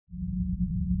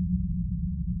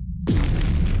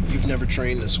You've never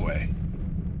trained this way.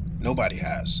 Nobody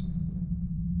has.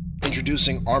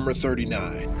 Introducing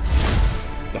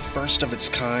Armour39, the first of its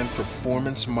kind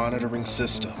performance monitoring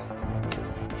system,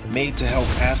 made to help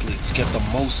athletes get the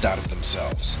most out of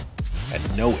themselves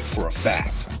and know it for a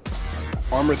fact.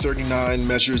 Armour39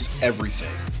 measures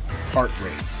everything: heart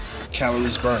rate,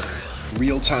 calories burned,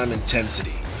 real-time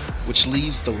intensity, which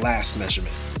leaves the last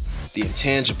measurement, the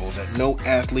intangible that no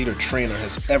athlete or trainer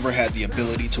has ever had the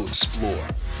ability to explore: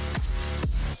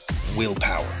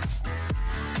 willpower.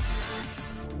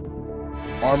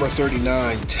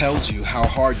 Armour39 tells you how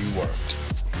hard you worked.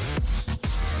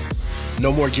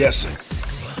 No more guessing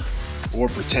or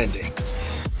pretending.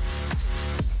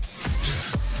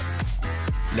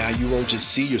 Now you won't just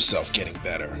see yourself getting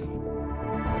better.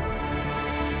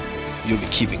 You'll be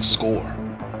keeping score.